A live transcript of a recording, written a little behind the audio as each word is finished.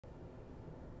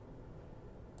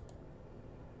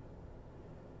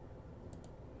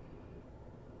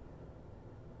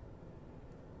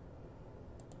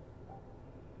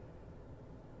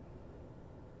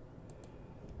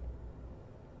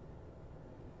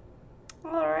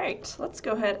All right, let's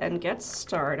go ahead and get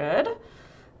started.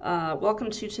 Welcome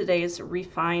to today's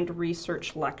Refined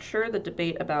Research Lecture, the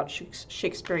debate about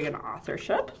Shakespearean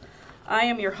authorship. I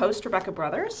am your host, Rebecca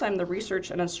Brothers. I'm the Research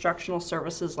and Instructional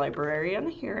Services Librarian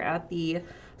here at the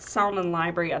Salmon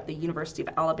Library at the University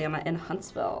of Alabama in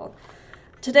Huntsville.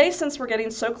 Today, since we're getting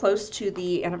so close to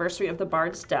the anniversary of the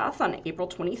Bard's death on April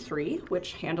 23,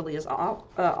 which handily is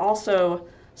also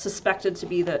suspected to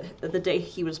be the day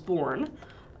he was born,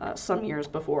 some years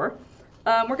before.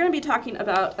 We're going to be talking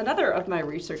about another of my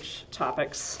research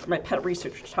topics, my pet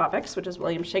research topics, which is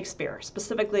William Shakespeare,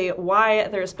 specifically why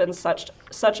there's been such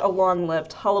a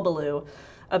long-lived hullabaloo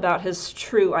about his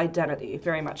true identity,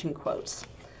 very much in quotes.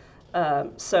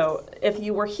 So if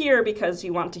you were here because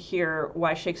you want to hear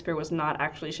why Shakespeare was not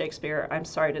actually Shakespeare, I'm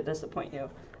sorry to disappoint you.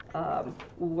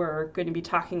 We're going to be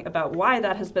talking about why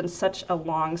that has been such a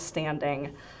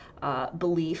long-standing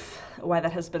belief, why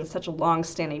that has been such a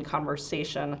long-standing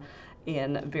conversation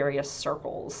in various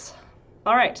circles.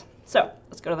 All right, so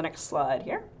let's go to the next slide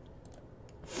here.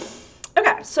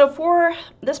 Okay, so for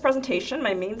this presentation,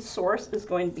 my main source is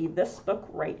going to be this book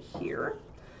right here.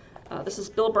 This is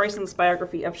Bill Bryson's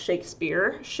biography of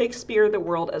Shakespeare, Shakespeare, The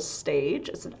World as Stage.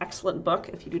 It's an excellent book.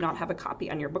 If you do not have a copy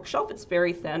on your bookshelf, it's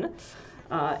very thin,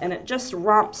 and it just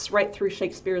romps right through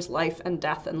Shakespeare's life and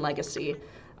death and legacy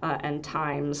and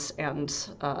times and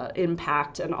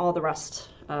impact and all the rest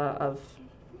of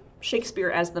Shakespeare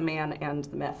as the man and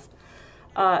the myth.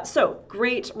 So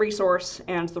great resource,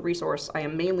 and the resource I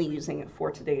am mainly using for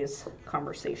today's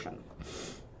conversation.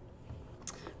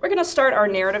 We're going to start our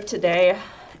narrative today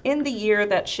in the year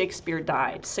that Shakespeare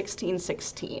died,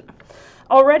 1616.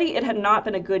 Already it had not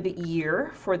been a good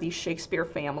year for the Shakespeare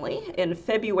family. In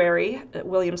February,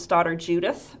 William's daughter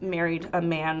Judith married a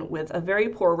man with a very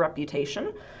poor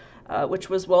reputation, which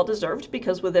was well-deserved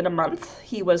because within a month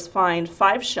he was fined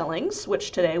 5 shillings,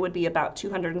 which today would be about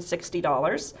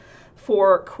 $260,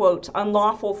 for, quote,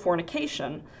 unlawful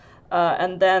fornication.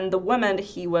 And then the woman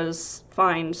he was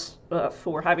fined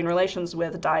for having relations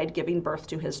with died giving birth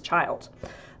to his child.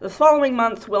 The following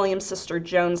month, William's sister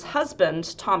Joan's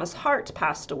husband, Thomas Hart,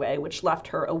 passed away, which left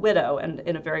her a widow and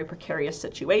in a very precarious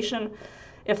situation.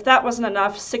 If that wasn't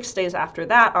enough, 6 days after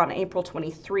that, on April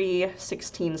 23,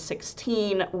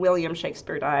 1616, William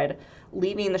Shakespeare died,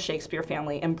 leaving the Shakespeare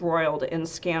family embroiled in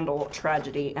scandal,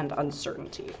 tragedy, and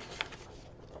uncertainty.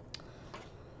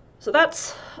 So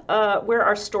that's where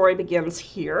our story begins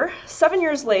here. 7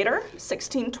 years later,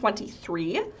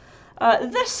 1623,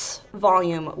 this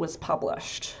volume was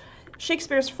published.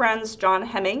 Shakespeare's friends John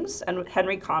Hemmings and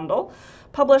Henry Condell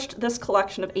published this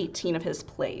collection of 18 of his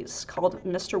plays called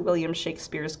Mr. William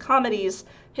Shakespeare's Comedies,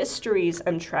 Histories,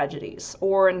 and Tragedies,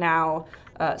 or now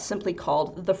simply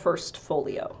called the First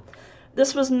Folio.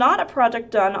 This was not a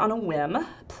project done on a whim.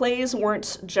 Plays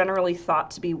weren't generally thought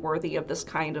to be worthy of this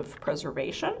kind of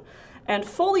preservation, and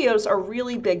folios are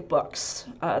really big books.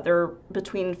 They're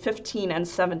between 15 and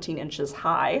 17 inches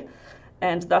high,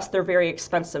 and thus they're very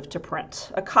expensive to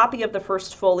print. A copy of the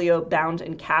first folio bound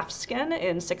in calfskin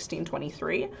in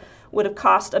 1623 would have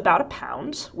cost about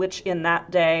 £1, which in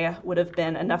that day would have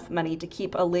been enough money to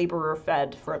keep a laborer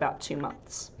fed for about 2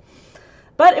 months.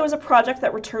 But it was a project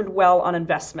that returned well on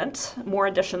investment. More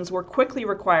editions were quickly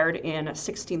required in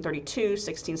 1632,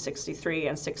 1663,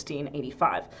 and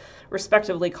 1685,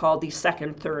 respectively called the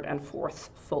second, third, and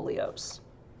fourth folios.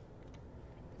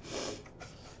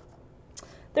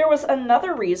 There was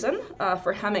another reason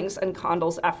for Hemmings and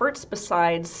Condell's efforts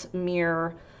besides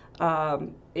mere,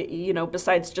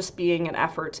 besides just being an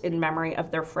effort in memory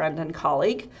of their friend and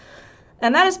colleague.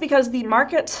 And that is because the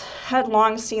market had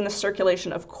long seen the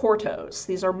circulation of quartos.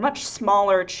 These are much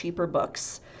smaller, cheaper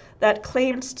books that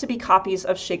claimed to be copies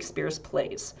of Shakespeare's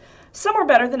plays. Some were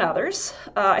better than others.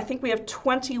 I think we have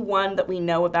 21 that we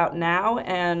know about now,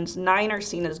 and 9 are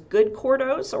seen as good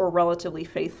quartos, or relatively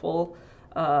faithful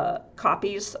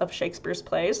copies of Shakespeare's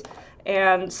plays,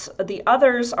 and the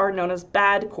others are known as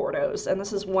bad quartos, and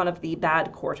this is one of the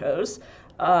bad quartos.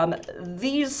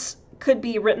 These could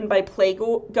be written by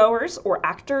playgoers or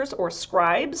actors or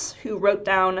scribes who wrote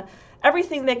down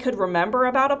everything they could remember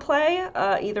about a play,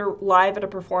 either live at a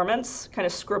performance, kind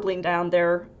of scribbling down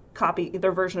their copy,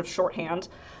 their version of shorthand,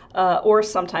 or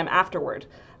sometime afterward.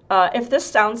 If this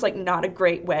sounds like not a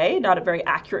great way, not a very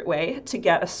accurate way to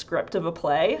get a script of a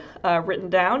play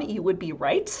written down, you would be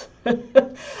right.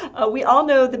 We all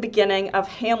know the beginning of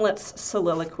Hamlet's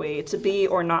soliloquy, to be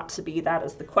or not to be, that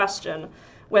is the question,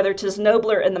 whether 'tis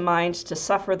nobler in the mind to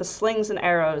suffer the slings and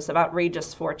arrows of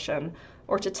outrageous fortune,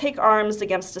 or to take arms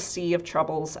against a sea of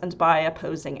troubles and by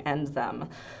opposing end them.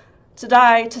 To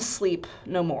die, to sleep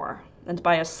no more. and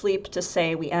by asleep to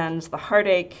say we end the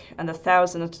heartache and the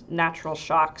thousand natural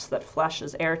shocks that flesh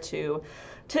is heir to,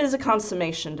 'tis a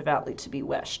consummation devoutly to be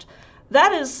wished.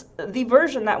 That is the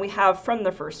version that we have from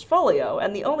the first folio,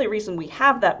 and the only reason we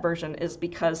have that version is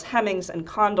because Hemmings and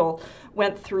Condell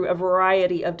went through a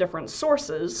variety of different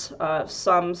sources,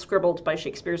 some scribbled by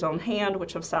Shakespeare's own hand,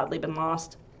 which have sadly been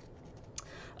lost,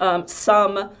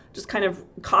 some just kind of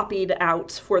copied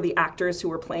out for the actors who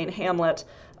were playing Hamlet,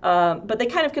 but they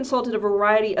kind of consulted a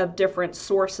variety of different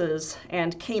sources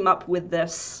and came up with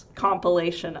this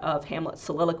compilation of Hamlet's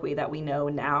soliloquy that we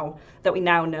now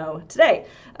know today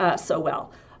so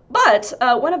well. But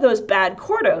one of those bad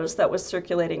quartos that was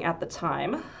circulating at the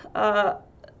time,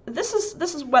 this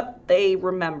is what they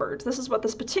remembered. This is what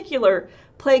this particular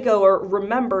playgoer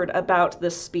remembered about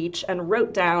this speech and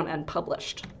wrote down and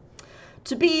published.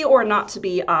 To be or not to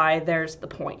be, aye, there's the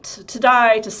point. To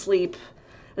die, to sleep,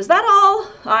 is that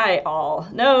all? Aye, all.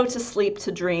 No, to sleep,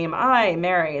 to dream, aye,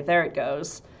 marry, there it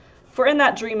goes. For in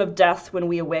that dream of death when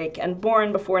we awake, and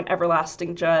born before an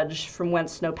everlasting judge, from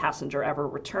whence no passenger ever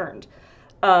returned.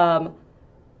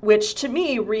 Which to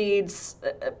me reads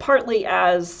partly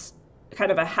as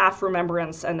kind of a half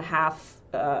remembrance and half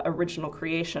original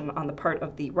creation on the part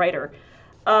of the writer.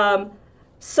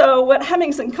 So what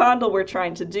Hemmings and Condell were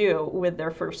trying to do with their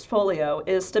first folio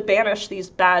is to banish these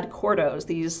bad quartos,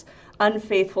 these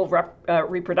unfaithful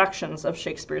reproductions of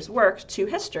Shakespeare's work to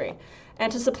history,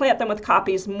 and to supplant them with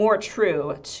copies more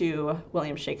true to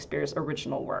William Shakespeare's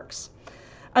original works.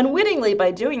 Unwittingly, by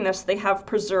doing this, they have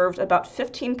preserved about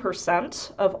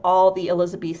 15% of all the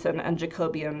Elizabethan and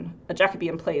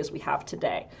Jacobean plays we have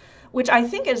today, which I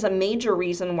think is a major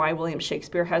reason why William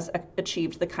Shakespeare has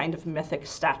achieved the kind of mythic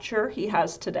stature he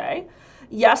has today.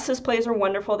 Yes, his plays are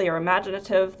wonderful, they are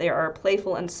imaginative, they are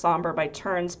playful and somber by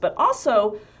turns, but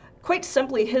also, quite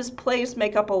simply, his plays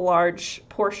make up a large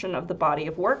portion of the body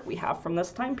of work we have from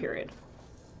this time period.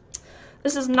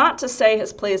 This is not to say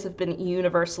his plays have been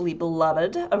universally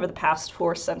beloved over the past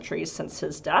 4 centuries since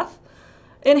his death.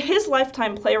 In his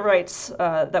lifetime, playwrights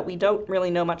that we don't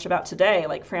really know much about today,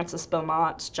 like Francis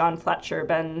Beaumont, John Fletcher,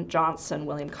 Ben Jonson,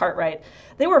 William Cartwright,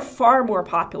 they were far more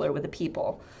popular with the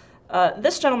people.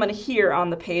 This gentleman here on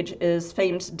the page is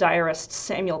famed diarist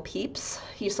Samuel Pepys.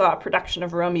 He saw a production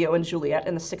of Romeo and Juliet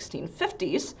in the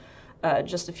 1650s,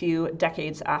 just a few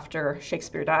decades after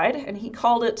Shakespeare died, and he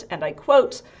called it, and I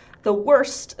quote, "the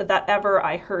worst that ever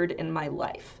I heard in my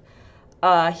life."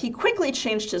 He quickly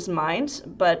changed his mind,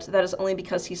 but that is only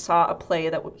because he saw a play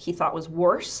that he thought was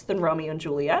worse than Romeo and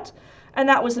Juliet, and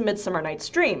that was A Midsummer Night's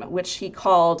Dream, which he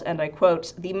called, and I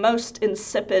quote, "the most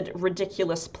insipid,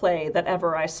 ridiculous play that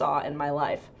ever I saw in my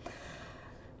life."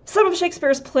 Some of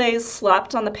Shakespeare's plays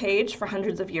slept on the page for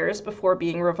hundreds of years before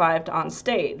being revived on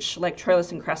stage, like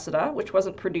Troilus and Cressida, which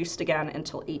wasn't produced again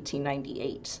until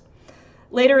 1898.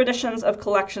 Later editions of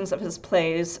collections of his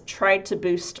plays tried to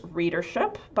boost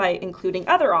readership by including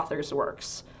other authors'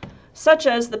 works, such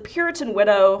as The Puritan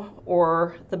Widow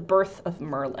or The Birth of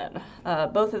Merlin.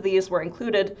 Both of these were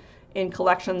included in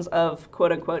collections of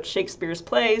quote-unquote Shakespeare's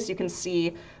plays. You can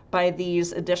see by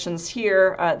these editions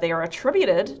here, they are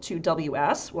attributed to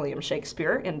W.S., William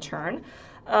Shakespeare, in turn,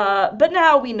 but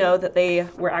now we know that they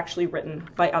were actually written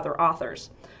by other authors.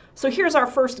 So here's our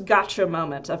first gotcha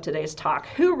moment of today's talk.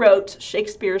 Who wrote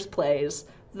Shakespeare's plays,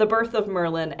 The Birth of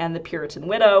Merlin and The Puritan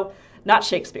Widow? Not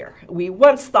Shakespeare. We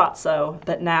once thought so,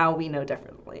 but now we know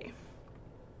differently.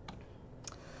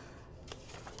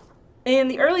 In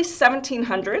the early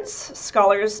 1700s,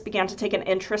 scholars began to take an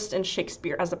interest in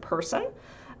Shakespeare as a person,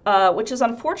 which is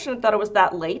unfortunate that it was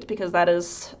that late, because that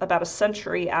is about a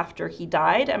century after he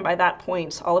died, and by that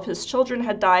point all of his children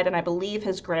had died, and I believe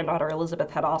his granddaughter Elizabeth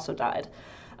had also died.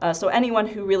 So anyone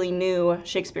who really knew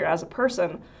Shakespeare as a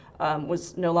person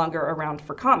was no longer around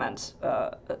for comment,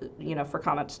 for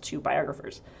comment to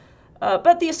biographers.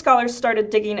 But these scholars started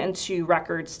digging into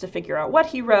records to figure out what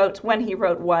he wrote, when he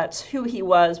wrote what, who he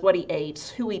was, what he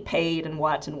ate, who he paid, and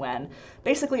what and when.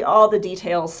 Basically all the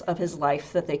details of his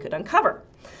life that they could uncover.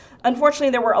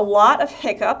 Unfortunately, there were a lot of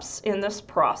hiccups in this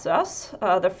process.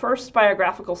 The first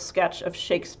biographical sketch of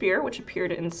Shakespeare, which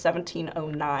appeared in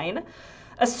 1709,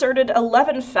 asserted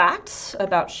 11 facts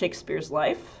about Shakespeare's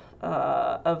life.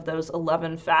 Of those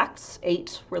 11 facts,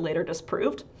 8 were later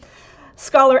disproved.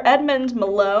 Scholar Edmund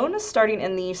Malone, starting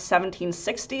in the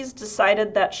 1760s,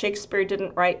 decided that Shakespeare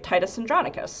didn't write Titus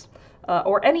Andronicus,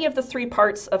 or any of the 3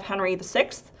 parts of Henry VI,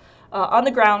 on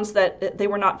the grounds that they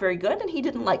were not very good and he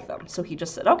didn't like them. So he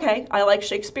just said, okay, I like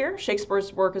Shakespeare,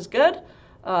 Shakespeare's work is good,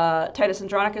 Titus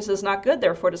Andronicus is not good,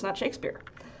 therefore it is not Shakespeare.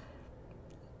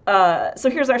 So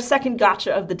here's our second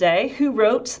gotcha of the day. Who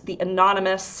wrote the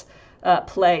anonymous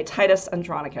play Titus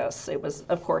Andronicus. It was,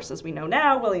 of course, as we know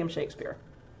now, William Shakespeare.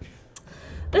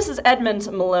 This is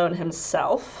Edmund Malone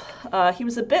himself. He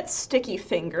was a bit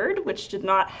sticky-fingered, which did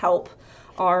not help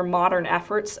our modern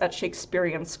efforts at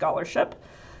Shakespearean scholarship.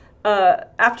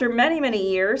 After many,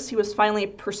 many years, he was finally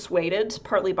persuaded,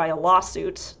 partly by a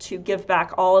lawsuit, to give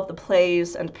back all of the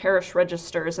plays and parish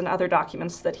registers and other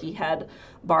documents that he had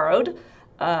borrowed.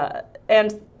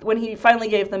 And when he finally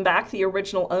gave them back, the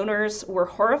original owners were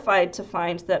horrified to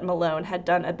find that Malone had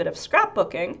done a bit of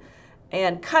scrapbooking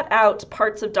and cut out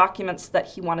parts of documents that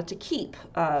he wanted to keep,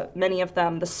 many of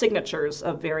them the signatures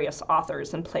of various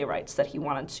authors and playwrights that he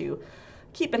wanted to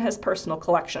keep in his personal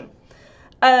collection.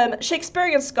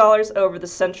 Shakespearean scholars over the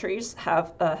centuries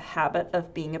have a habit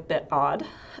of being a bit odd.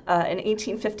 In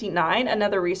 1859,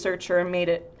 another researcher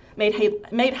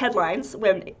made headlines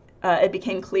when it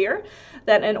became clear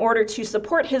that in order to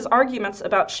support his arguments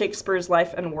about Shakespeare's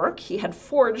life and work, he had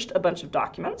forged a bunch of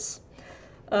documents.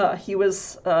 He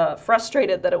was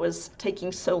frustrated that it was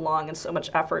taking so long and so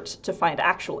much effort to find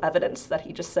actual evidence that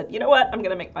he just said, you know what, I'm going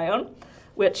to make my own,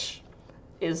 which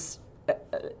is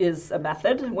a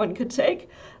method one could take.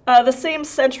 The same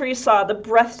century saw the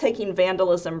breathtaking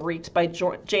vandalism wreaked by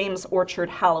James Orchard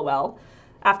Halliwell,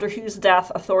 after whose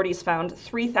death authorities found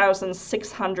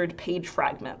 3,600 page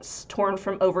fragments torn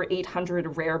from over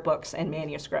 800 rare books and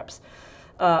manuscripts.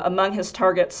 Among his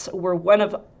targets were one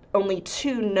of only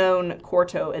 2 known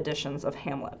quarto editions of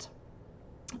Hamlet,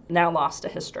 now lost to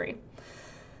history.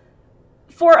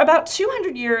 For about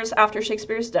 200 years after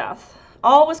Shakespeare's death,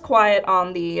 all was quiet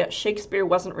on the Shakespeare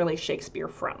wasn't really Shakespeare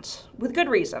front, with good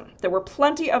reason. There were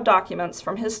plenty of documents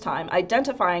from his time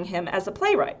identifying him as a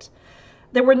playwright.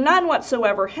 There were none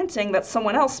whatsoever hinting that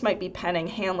someone else might be penning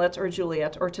Hamlet or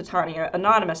Juliet or Titania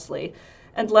anonymously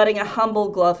and letting a humble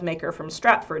glove maker from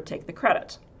Stratford take the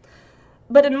credit.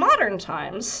 But in modern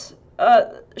times,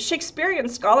 Shakespearean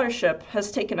scholarship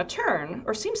has taken a turn,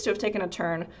 or seems to have taken a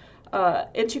turn,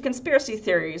 into conspiracy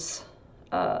theories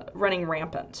running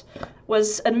rampant.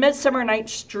 Was A Midsummer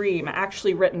Night's Dream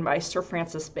actually written by Sir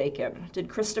Francis Bacon? Did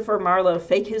Christopher Marlowe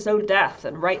fake his own death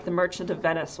and write The Merchant of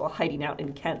Venice while hiding out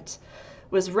in Kent?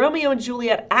 Was Romeo and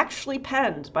Juliet actually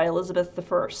penned by Elizabeth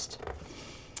I?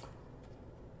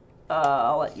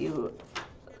 I'll let you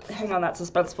hang on that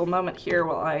suspenseful moment here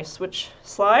while I switch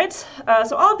slides.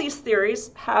 So all of these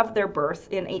theories have their birth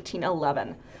in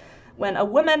 1811, when a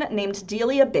woman named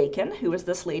Delia Bacon, who is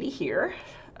this lady here,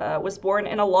 was born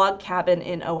in a log cabin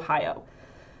in Ohio.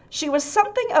 She was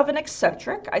something of an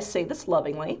eccentric, I say this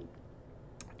lovingly,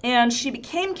 and she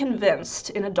became convinced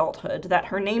in adulthood that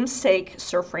her namesake,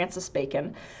 Sir Francis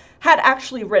Bacon, had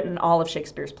actually written all of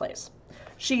Shakespeare's plays.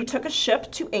 She took a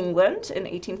ship to England in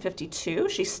 1852.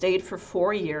 She stayed for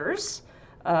 4 years,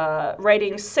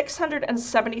 writing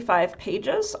 675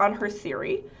 pages on her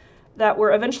theory that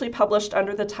were eventually published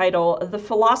under the title The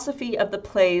Philosophy of the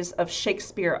Plays of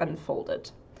Shakespeare Unfolded.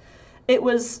 It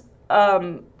was,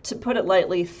 to put it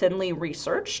lightly, thinly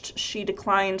researched. She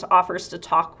declined offers to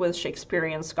talk with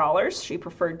Shakespearean scholars. She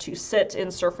preferred to sit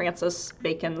in Sir Francis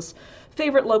Bacon's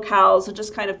favorite locales and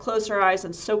just kind of close her eyes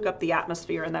and soak up the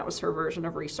atmosphere, and that was her version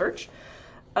of research.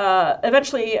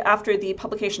 Eventually, after the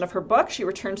publication of her book, she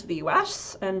returned to the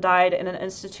U.S. and died in an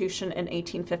institution in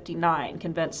 1859,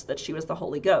 convinced that she was the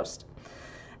Holy Ghost.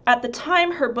 At the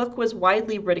time her book was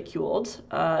widely ridiculed,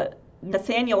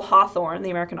 Nathaniel Hawthorne, the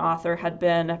American author, had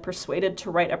been persuaded to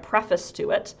write a preface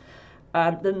to it,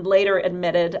 then later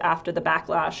admitted after the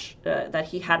backlash that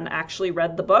he hadn't actually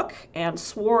read the book and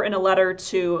swore in a letter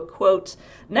to, quote,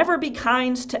 never be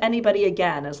kind to anybody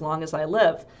again as long as I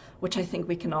live, which I think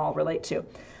we can all relate to.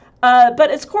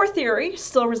 But its core theory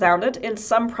still resounded in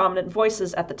some prominent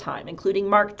voices at the time, including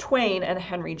Mark Twain and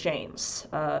Henry James.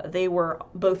 They were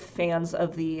both fans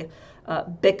of the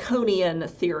Baconian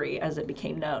theory, as it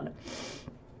became known.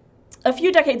 A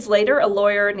few decades later, a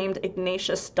lawyer named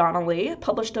Ignatius Donnelly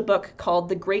published a book called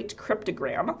The Great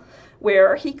Cryptogram,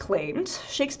 where he claimed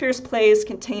Shakespeare's plays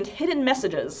contained hidden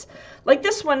messages, like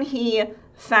this one he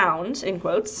found, in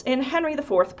quotes, in Henry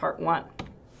IV, Part 1.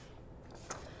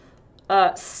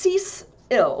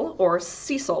 Cecil, or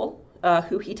Cecil,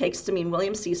 who he takes to mean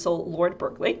William Cecil, Lord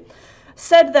Berkeley,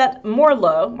 said that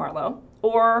Marlowe,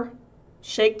 or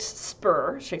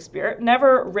Shakespeare,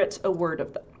 never writ a word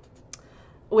of them.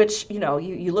 Which,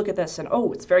 you look at this and,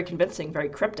 oh, it's very convincing, very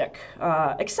cryptic.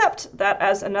 Except that,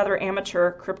 as another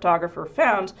amateur cryptographer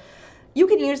found, you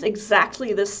can use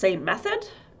exactly this same method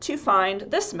to find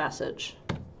this message.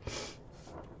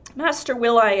 Master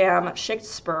Will.I.am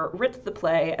Shakespeare writ the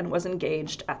play and was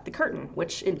engaged at the curtain,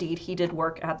 which indeed he did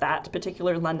work at that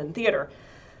particular London theater.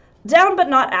 Down but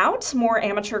not out, more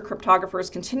amateur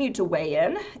cryptographers continued to weigh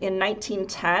in. In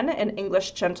 1910, an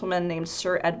English gentleman named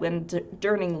Sir Edwin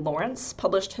Durning Lawrence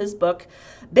published his book,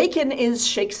 Bacon is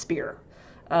Shakespeare,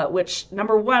 which,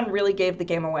 number one, really gave the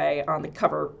game away on the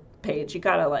cover page. You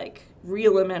gotta, like,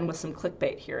 reel him in with some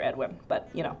clickbait here, Edwin, but,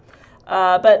 you know.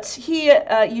 But he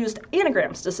used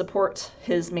anagrams to support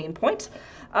his main point,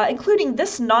 including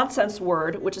this nonsense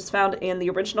word, which is found in the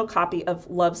original copy of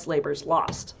Love's Labour's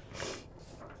Lost.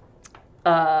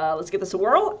 Let's give this a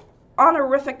whirl.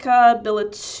 Honorifica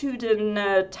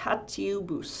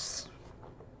bilitudinatibus.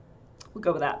 We'll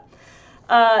go with that.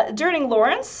 Durning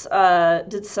Lawrence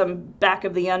did some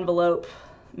back-of-the-envelope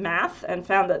math and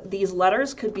found that these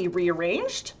letters could be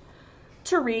rearranged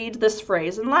to read this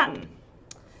phrase in Latin.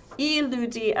 E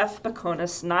ludi f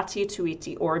baconis nati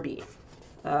tuiti orbi,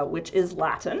 which is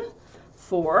Latin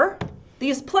for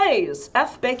these plays,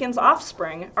 F. Bacon's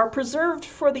offspring, are preserved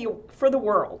for the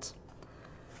world.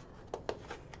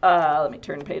 Let me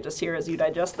turn pages here as you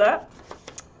digest that.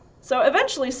 So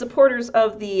eventually, supporters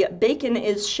of the Bacon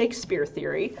is Shakespeare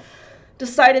theory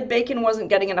decided Bacon wasn't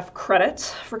getting enough credit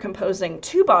for composing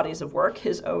two bodies of work,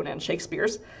 his own and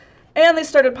Shakespeare's, and they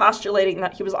started postulating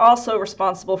that he was also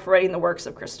responsible for writing the works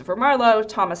of Christopher Marlowe,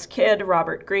 Thomas Kidd,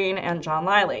 Robert Greene, and John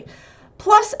Lyly,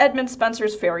 plus Edmund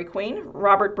Spenser's Faerie Queene,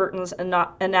 Robert Burton's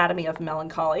Anatomy of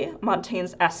Melancholy,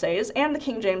 Montaigne's Essays, and the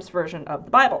King James Version of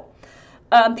the Bible.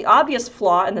 The obvious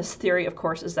flaw in this theory, of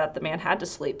course, is that the man had to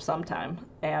sleep sometime,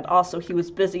 and also he was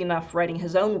busy enough writing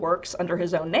his own works under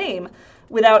his own name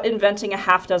without inventing a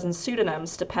half-dozen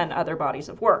pseudonyms to pen other bodies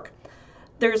of work.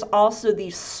 There's also the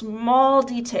small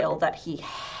detail that he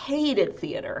hated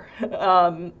theater.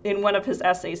 In one of his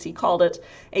essays, he called it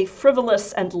a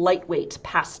frivolous and lightweight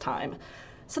pastime.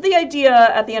 So the idea,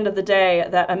 at the end of the day,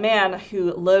 that a man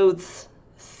who loathes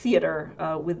theater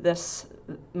with this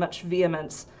much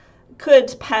vehemence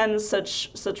could pen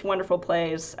such wonderful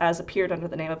plays as appeared under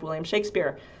the name of William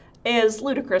Shakespeare is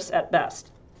ludicrous at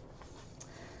best.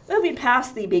 Moving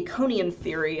past the Baconian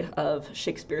theory of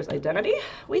Shakespeare's identity,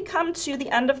 we come to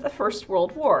the end of the First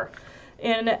World War.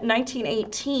 In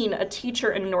 1918, a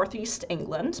teacher in Northeast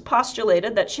England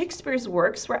postulated that Shakespeare's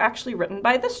works were actually written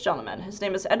by this gentleman. His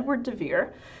name is Edward de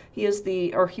Vere. He is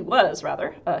he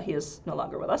is no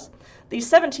longer with us, the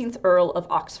 17th Earl of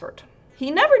Oxford.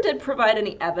 He never did provide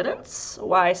any evidence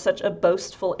why such a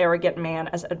boastful, arrogant man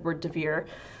as Edward de Vere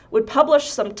would publish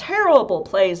some terrible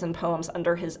plays and poems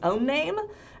under his own name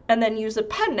and then use a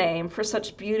pen name for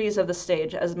such beauties of the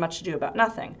stage as Much Ado About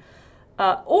Nothing.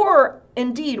 Or,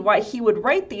 indeed, why he would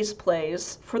write these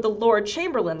plays for the Lord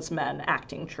Chamberlain's men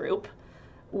acting troupe,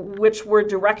 which were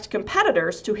direct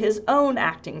competitors to his own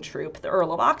acting troupe, the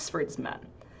Earl of Oxford's men.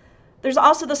 There's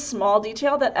also the small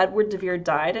detail that Edward de Vere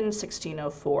died in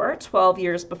 1604, 12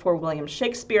 years before William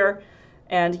Shakespeare,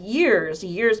 and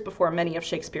years before many of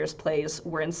Shakespeare's plays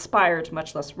were inspired,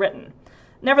 much less written.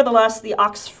 Nevertheless, the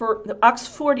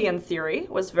Oxfordian theory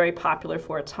was very popular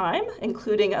for a time,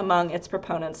 including among its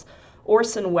proponents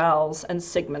Orson Welles and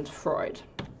Sigmund Freud.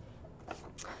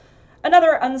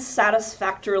 Another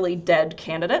unsatisfactorily dead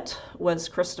candidate was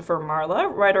Christopher Marlowe,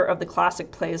 writer of the classic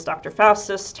plays Dr.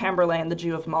 Faustus, Tamburlaine, The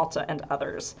Jew of Malta, and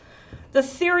others. The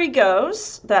theory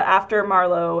goes that after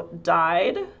Marlowe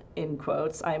died, in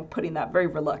quotes, I am putting that very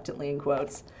reluctantly in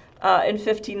quotes, in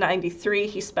 1593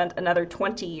 he spent another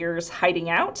 20 years hiding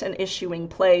out and issuing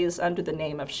plays under the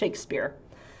name of Shakespeare.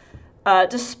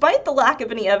 Despite the lack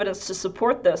of any evidence to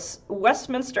support this,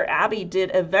 Westminster Abbey did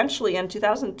eventually, in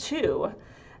 2002,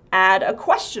 add a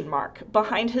question mark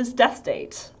behind his death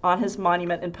date on his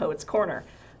monument in Poets' Corner.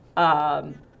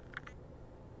 I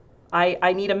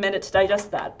need a minute to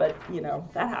digest that, but, you know,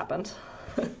 that happened.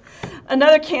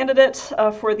 Another candidate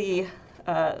for the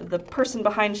person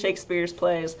behind Shakespeare's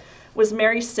plays was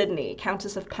Mary Sidney,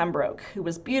 Countess of Pembroke, who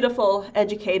was beautiful,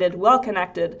 educated,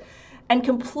 well-connected, and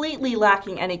completely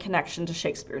lacking any connection to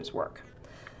Shakespeare's work.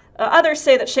 Others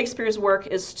say that Shakespeare's work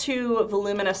is too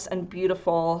voluminous and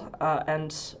beautiful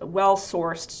and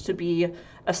well-sourced to be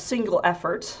a single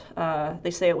effort. They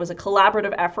say it was a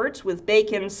collaborative effort with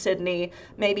Bacon, Sidney,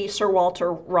 maybe Sir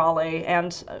Walter Raleigh,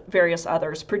 and various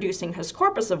others producing his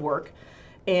corpus of work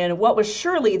in what was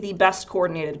surely the best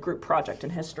coordinated group project in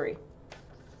history.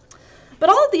 But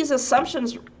all of these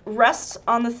assumptions rest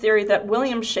on the theory that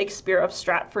William Shakespeare of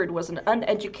Stratford was an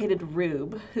uneducated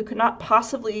rube who could not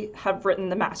possibly have written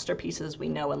the masterpieces we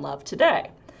know and love today.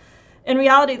 In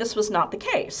reality, this was not the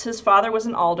case. His father was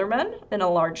an alderman in a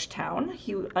large town.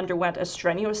 He underwent a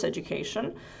strenuous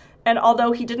education, and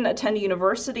although he didn't attend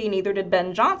university, neither did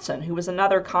Ben Jonson, who was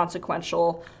another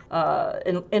consequential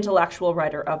intellectual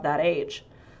writer of that age.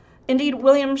 Indeed,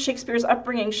 William Shakespeare's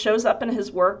upbringing shows up in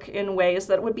his work in ways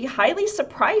that would be highly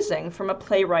surprising from a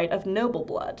playwright of noble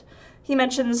blood. He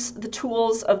mentions the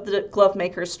tools of the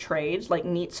glovemaker's trade, like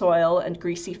neat soil and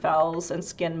greasy fells and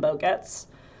skin bogettes.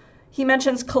 He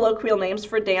mentions colloquial names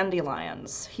for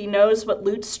dandelions. He knows what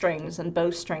lute strings and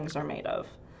bowstrings are made of.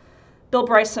 Bill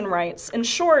Bryson writes, "In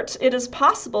short, it is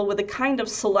possible with a kind of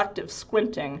selective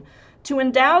squinting to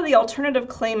endow the alternative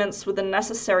claimants with the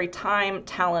necessary time,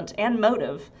 talent, and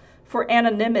motive for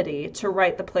anonymity to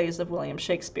write the plays of William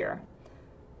Shakespeare.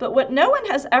 But what no one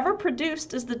has ever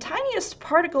produced is the tiniest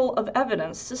particle of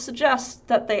evidence to suggest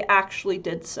that they actually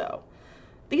did so.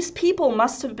 These people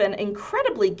must have been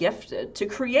incredibly gifted to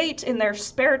create in their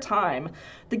spare time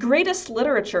the greatest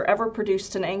literature ever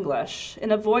produced in English,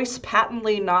 in a voice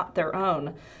patently not their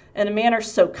own, in a manner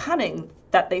so cunning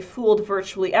that they fooled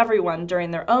virtually everyone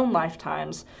during their own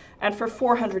lifetimes and for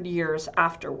 400 years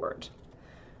afterward."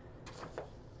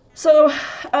 So,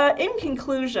 in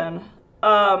conclusion,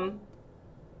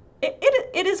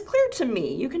 it is clear to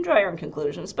me, you can draw your own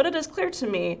conclusions, but it is clear to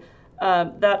me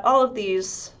that all of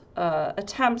these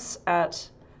attempts at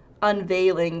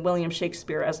unveiling William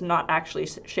Shakespeare as not actually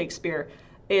Shakespeare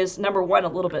is, number one, a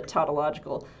little bit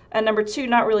tautological, and number two,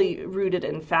 not really rooted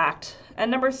in fact, and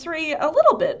number three, a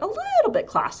little bit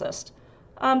classist.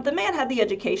 The man had the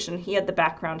education, he had the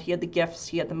background, he had the gifts,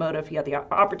 he had the motive, he had the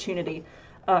opportunity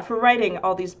for writing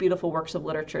all these beautiful works of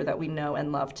literature that we know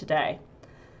and love today.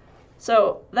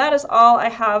 So that is all I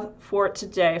have for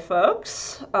today,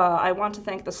 folks. I want to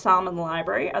thank the Salmon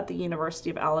Library at the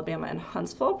University of Alabama in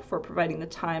Huntsville for providing the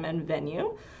time and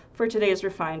venue for today's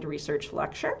refined research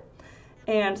lecture.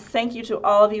 And thank you to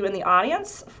all of you in the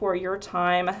audience for your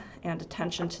time and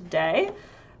attention today.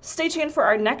 Stay tuned for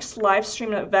our next live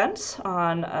stream event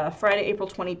on Friday, April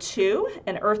 22,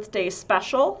 an Earth Day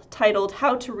special titled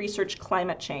How to Research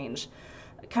Climate Change,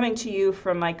 coming to you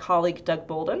from my colleague Doug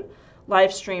Bolden,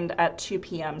 live streamed at 2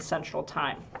 p.m. Central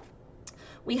Time.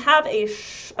 We have a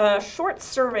short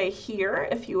survey here,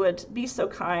 if you would be so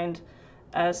kind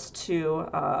as to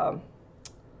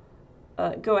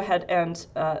go ahead and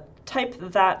type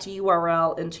that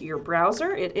URL into your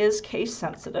browser. It is case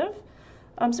sensitive.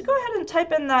 So go ahead and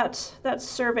type in that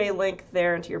survey link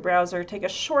there into your browser. Take a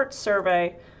short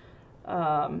survey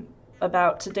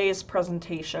about today's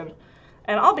presentation.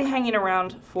 And I'll be hanging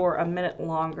around for a minute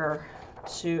longer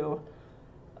to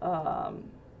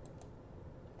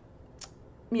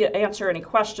answer any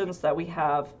questions that we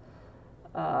have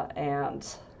and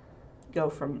go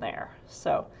from there.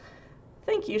 So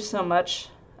thank you so much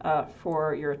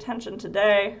for your attention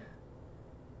today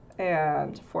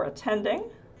and for attending.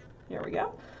 Here we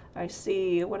go. I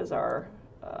see, what is our,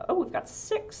 oh, we've got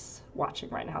 6 watching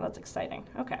right now. That's exciting.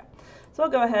 Okay. So I'll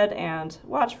go ahead and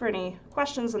watch for any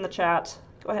questions in the chat.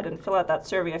 Go ahead and fill out that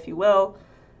survey if you will.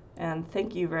 And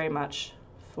thank you very much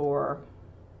for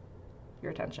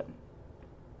your attention.